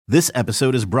This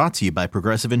episode is brought to you by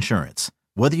Progressive Insurance.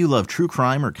 Whether you love true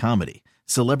crime or comedy,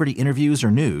 celebrity interviews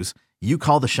or news, you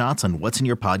call the shots on what's in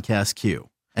your podcast queue.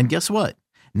 And guess what?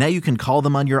 Now you can call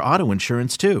them on your auto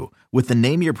insurance too with the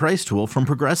Name Your Price tool from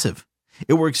Progressive.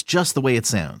 It works just the way it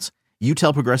sounds. You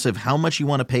tell Progressive how much you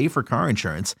want to pay for car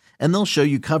insurance, and they'll show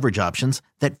you coverage options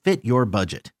that fit your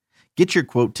budget. Get your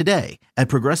quote today at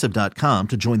Progressive.com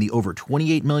to join the over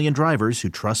 28 million drivers who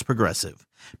trust Progressive.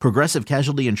 Progressive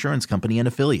Casualty Insurance Company and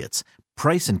Affiliates.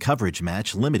 Price and coverage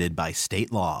match limited by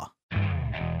state law.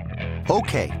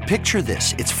 Okay, picture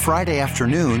this. It's Friday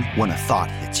afternoon when a thought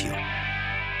hits you.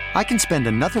 I can spend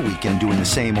another weekend doing the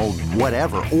same old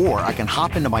whatever, or I can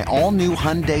hop into my all-new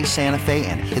Hyundai Santa Fe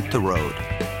and hit the road.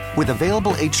 With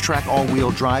available H-Track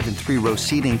all-wheel drive and 3-row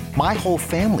seating, my whole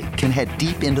family can head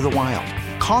deep into the wild.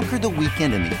 Conquer the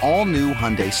weekend in the all-new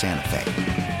Hyundai Santa Fe.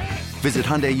 Visit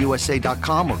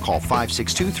HyundaiUSA.com or call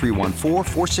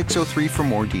 562-314-4603 for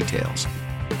more details.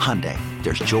 Hyundai,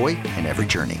 there's joy in every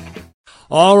journey.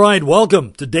 All right,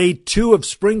 welcome to day 2 of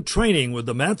spring training with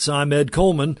the Mets. I'm Ed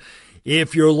Coleman.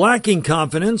 If you're lacking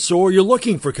confidence or you're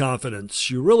looking for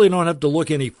confidence, you really don't have to look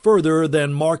any further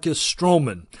than Marcus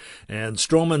Stroman. And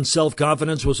Stroman's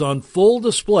self-confidence was on full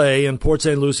display in Port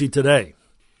St. Lucie today.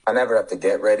 I never have to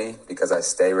get ready because I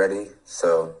stay ready,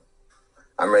 so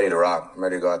I'm ready to rock. I'm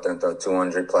ready to go out there and throw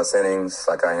 200-plus innings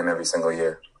like I am every single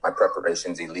year. My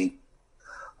preparation's elite.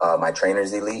 My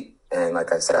trainer's elite. And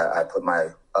like I said, I put my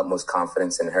utmost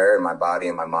confidence in her and my body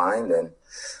and my mind, and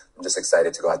I'm just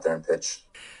excited to go out there and pitch.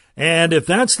 And if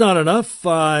that's not enough,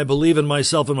 I believe in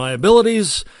myself and my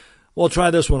abilities. We'll try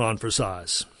this one on for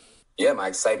size. Yeah, my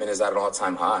excitement is at an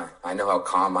all-time high. I know how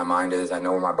calm my mind is. I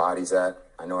know where my body's at.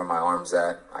 I know where my arm's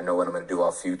at. I know what I'm going to do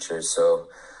all future. So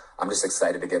I'm just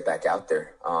excited to get back out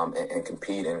there and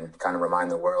compete and kind of remind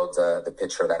the world the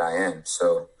pitcher that I am.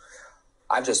 So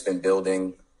I've just been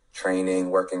building,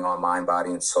 training, working on mind, body,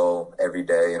 and soul every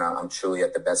day. And I'm truly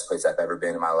at the best place I've ever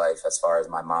been in my life as far as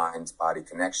my mind-body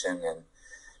connection. And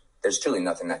there's truly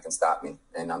nothing that can stop me.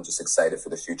 And I'm just excited for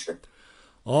the future.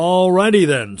 All righty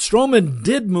then. Stroman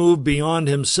did move beyond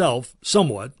himself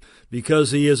somewhat because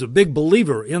he is a big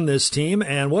believer in this team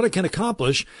and what it can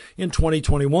accomplish in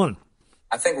 2021.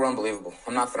 I think we're unbelievable.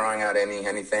 I'm not throwing out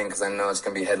anything because I know it's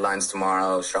going to be headlines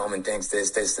tomorrow. Stroman thinks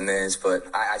this, and this. But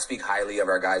I speak highly of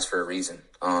our guys for a reason.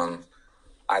 I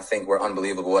think we're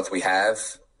unbelievable what we have.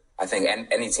 I think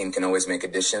any team can always make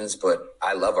additions, but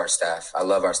I love our staff. I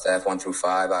love our staff 1 through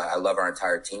 5. I love our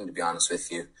entire team, to be honest with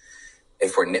you.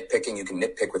 If we're nitpicking, you can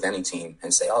nitpick with any team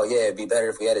and say, oh, yeah, it'd be better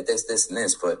if we added this, and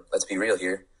this. But let's be real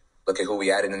here. Look at who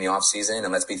we added in the offseason,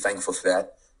 and let's be thankful for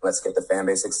that. Let's get the fan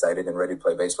base excited and ready to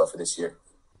play baseball for this year.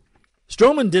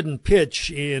 Stroman didn't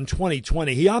pitch in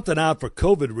 2020. He opted out for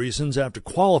COVID reasons after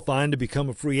qualifying to become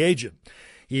a free agent.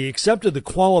 He accepted the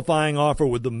qualifying offer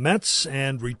with the Mets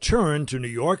and returned to New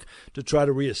York to try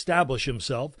to reestablish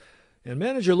himself. And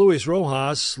manager Luis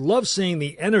Rojas loves seeing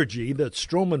the energy that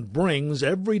Stroman brings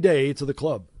every day to the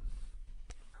club.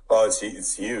 Well,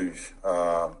 it's huge.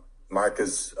 Mark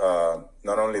is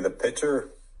not only the pitcher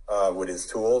with his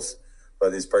tools,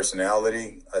 but his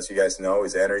personality, as you guys know,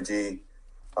 his energy,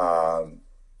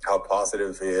 how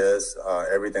positive he is,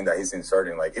 everything that he's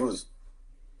inserting.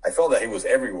 I felt that he was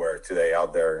everywhere today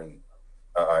out there in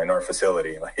our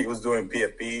facility. Like he was doing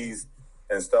PFPs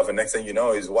and stuff, and next thing you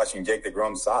know, he's watching Jake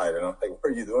DeGrom's side, and I'm like, "What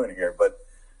are you doing here?" But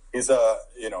he's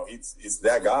he's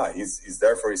that guy. He's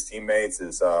there for his teammates.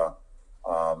 It's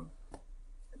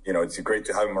great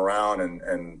to have him around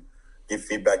and give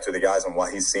feedback to the guys on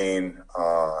what he's seen,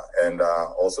 and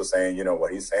also saying,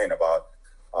 what he's saying about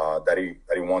that he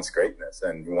wants greatness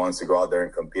and he wants to go out there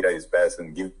and compete at his best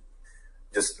and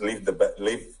leave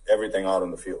everything out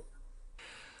on the field.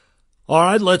 All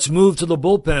right, let's move to the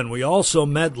bullpen. We also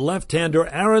met left-hander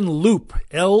Aaron Loup,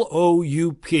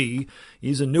 L-O-U-P.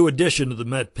 He's a new addition to the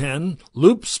Met pen.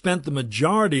 Loup spent the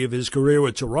majority of his career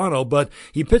with Toronto, but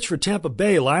he pitched for Tampa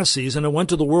Bay last season and went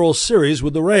to the World Series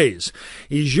with the Rays.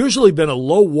 He's usually been a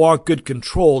low-walk, good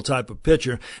control type of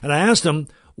pitcher, and I asked him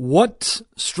what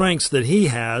strengths that he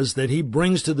has that he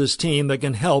brings to this team that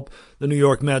can help the New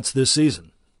York Mets this season.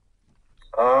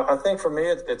 I think for me,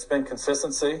 it's been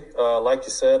consistency. Like you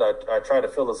said, I try to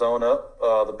fill the zone up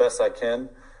the best I can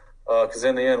because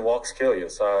in the end, walks kill you.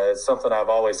 So it's something I've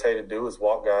always hated to do is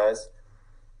walk guys.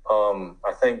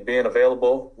 I think being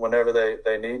available whenever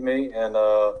they need me. And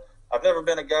I've never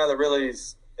been a guy that really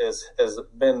has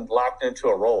been locked into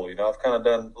a role. I've kind of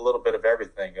done a little bit of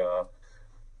everything.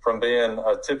 From being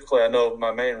typically, I know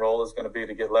my main role is going to be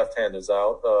to get left-handers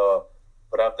out.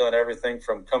 But I've done everything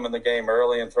from come in the game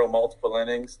early and throw multiple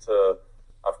innings to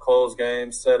I've closed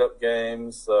games, set up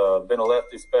games, been a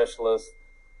lefty specialist,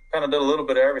 kind of did a little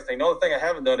bit of everything. The only thing I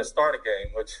haven't done is start a game,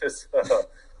 which is,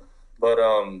 but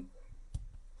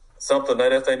something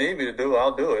that if they need me to do,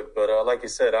 I'll do it. But like you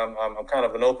said, I'm kind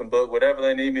of an open book. Whatever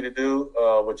they need me to do,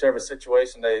 whichever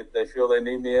situation they feel they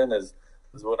need me in is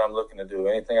what I'm looking to do.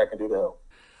 Anything I can do to help.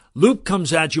 Loup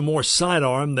comes at you more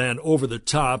sidearm than over the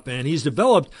top, and he's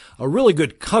developed a really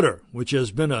good cutter, which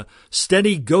has been a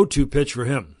steady go-to pitch for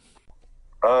him.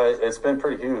 It's been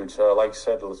pretty huge. Like you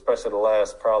said, especially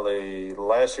last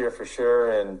year for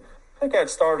sure. And I think I'd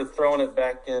started throwing it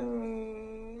back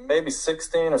in maybe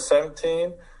 16 or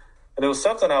 17. And it was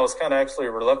something I was kind of actually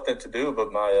reluctant to do,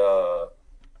 but my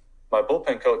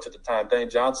bullpen coach at the time, Dane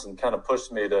Johnson, kind of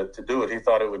pushed me to do it. He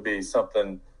thought it would be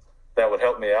something that would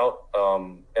help me out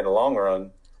in the long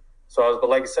run. But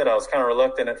like I said, I was kind of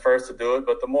reluctant at first to do it.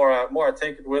 But the more I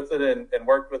tinkered with it and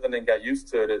worked with it and got used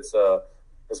to it, it's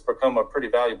become a pretty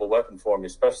valuable weapon for me.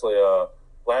 Especially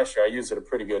last year, I used it a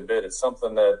pretty good bit. It's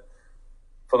something that,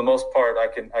 for the most part, I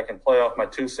can play off my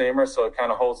two-seamer, so it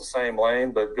kind of holds the same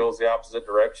lane but goes the opposite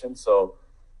direction. So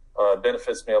it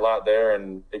benefits me a lot there,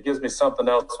 and it gives me something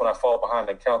else when I fall behind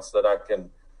in counts that I can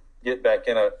get back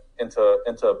into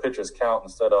a pitcher's count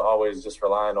instead of always just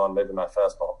relying on maybe my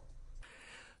fastball.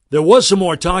 There was some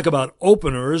more talk about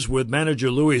openers with manager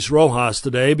Luis Rojas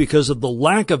today because of the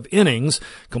lack of innings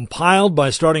compiled by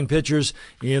starting pitchers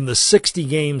in the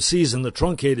 60-game season, the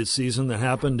truncated season that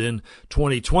happened in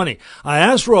 2020. I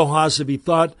asked Rojas if he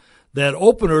thought that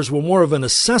openers were more of a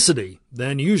necessity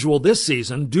than usual this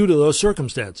season due to those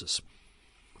circumstances.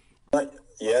 Not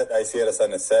yet. I see it as a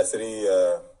necessity.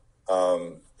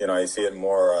 I see it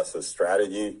more as a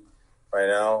strategy right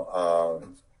now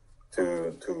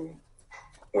to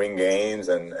win games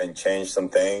and change some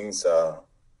things, but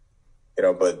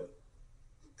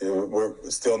we're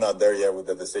still not there yet with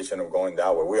the decision of going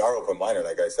that way. We are open-minded,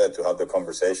 like I said, to have the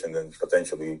conversation and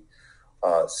potentially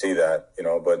see that,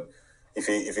 but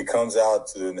if he comes out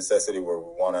to the necessity where we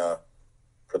want to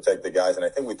protect the guys, and I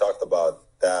think we talked about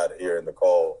that here in the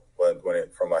call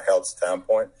from a health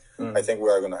standpoint, I think we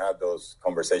are going to have those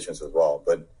conversations as well.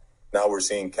 But now we're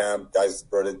seeing camp, guys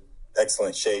brought in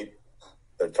excellent shape.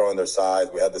 They're throwing their size.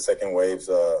 We had the second waves,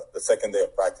 the second day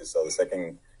of practice, so the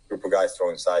second group of guys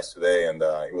throwing size today, and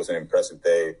it was an impressive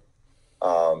day.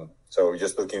 So we're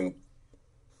just looking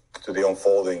to the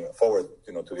unfolding of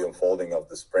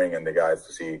the spring and the guys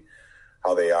to see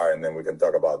how they are, and then we can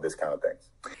talk about this kind of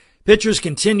things. Pitchers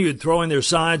continued throwing their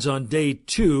sides on day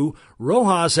 2.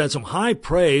 Rojas had some high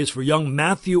praise for young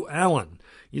Matthew Allen.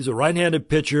 He's a right-handed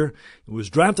pitcher who was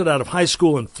drafted out of high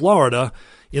school in Florida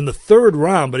in the 3rd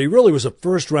round, but he really was a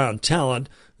first-round talent.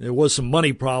 There was some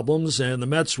money problems, and the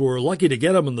Mets were lucky to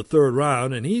get him in the 3rd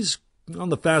round, and he's on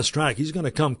the fast track. He's going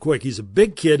to come quick. He's a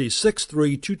big kid. He's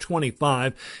 6'3",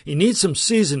 225. He needs some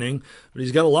seasoning, but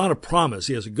he's got a lot of promise.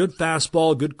 He has a good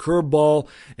fastball, good curveball,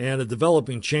 and a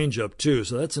developing changeup, too.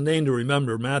 So that's a name to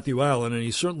remember, Matthew Allen, and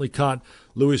he certainly caught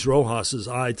Luis Rojas'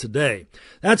 eye today.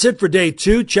 That's it for day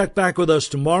 2. Check back with us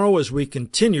tomorrow as we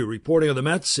continue reporting on the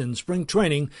Mets in spring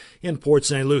training in Port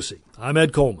St. Lucie. I'm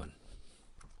Ed Coleman.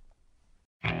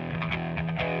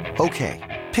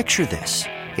 Okay, picture this.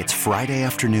 It's Friday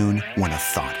afternoon when a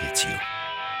thought hits you.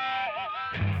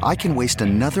 I can waste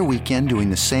another weekend doing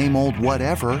the same old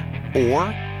whatever, or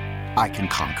I can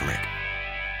conquer it.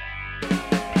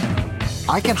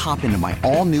 I can hop into my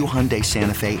all-new Hyundai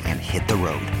Santa Fe and hit the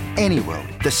road. Any road.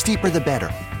 The steeper, the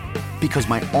better. Because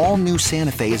my all-new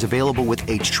Santa Fe is available with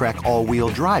H-Track all-wheel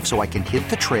drive, so I can hit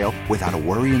the trail without a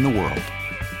worry in the world.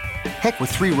 Heck, with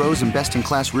 3 rows and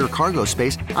best-in-class rear cargo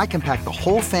space, I can pack the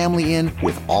whole family in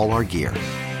with all our gear.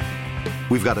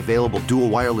 We've got available dual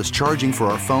wireless charging for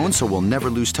our phones, so we'll never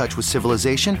lose touch with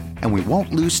civilization, and we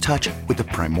won't lose touch with the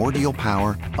primordial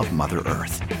power of Mother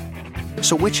Earth.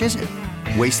 So which is it?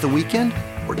 Waste the weekend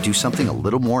or do something a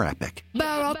little more epic?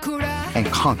 And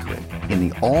conquer it in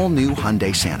the all-new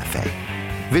Hyundai Santa Fe.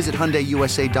 Visit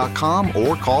HyundaiUSA.com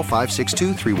or call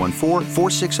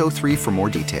 562-314-4603 for more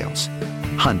details.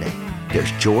 Hyundai,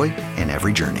 there's joy in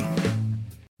every journey.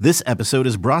 This episode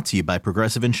is brought to you by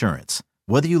Progressive Insurance.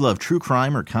 Whether you love true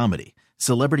crime or comedy,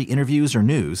 celebrity interviews or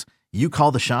news, you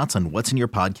call the shots on what's in your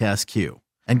podcast queue.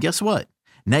 And guess what?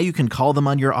 Now you can call them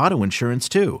on your auto insurance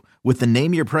too with the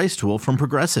Name Your Price tool from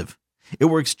Progressive. It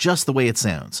works just the way it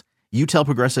sounds. You tell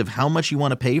Progressive how much you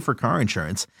want to pay for car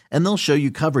insurance, and they'll show you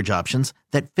coverage options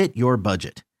that fit your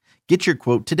budget. Get your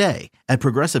quote today at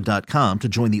Progressive.com to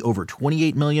join the over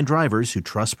 28 million drivers who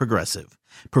trust Progressive.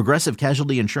 Progressive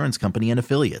Casualty Insurance Company and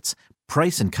Affiliates.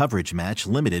 Price and coverage match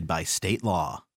limited by state law.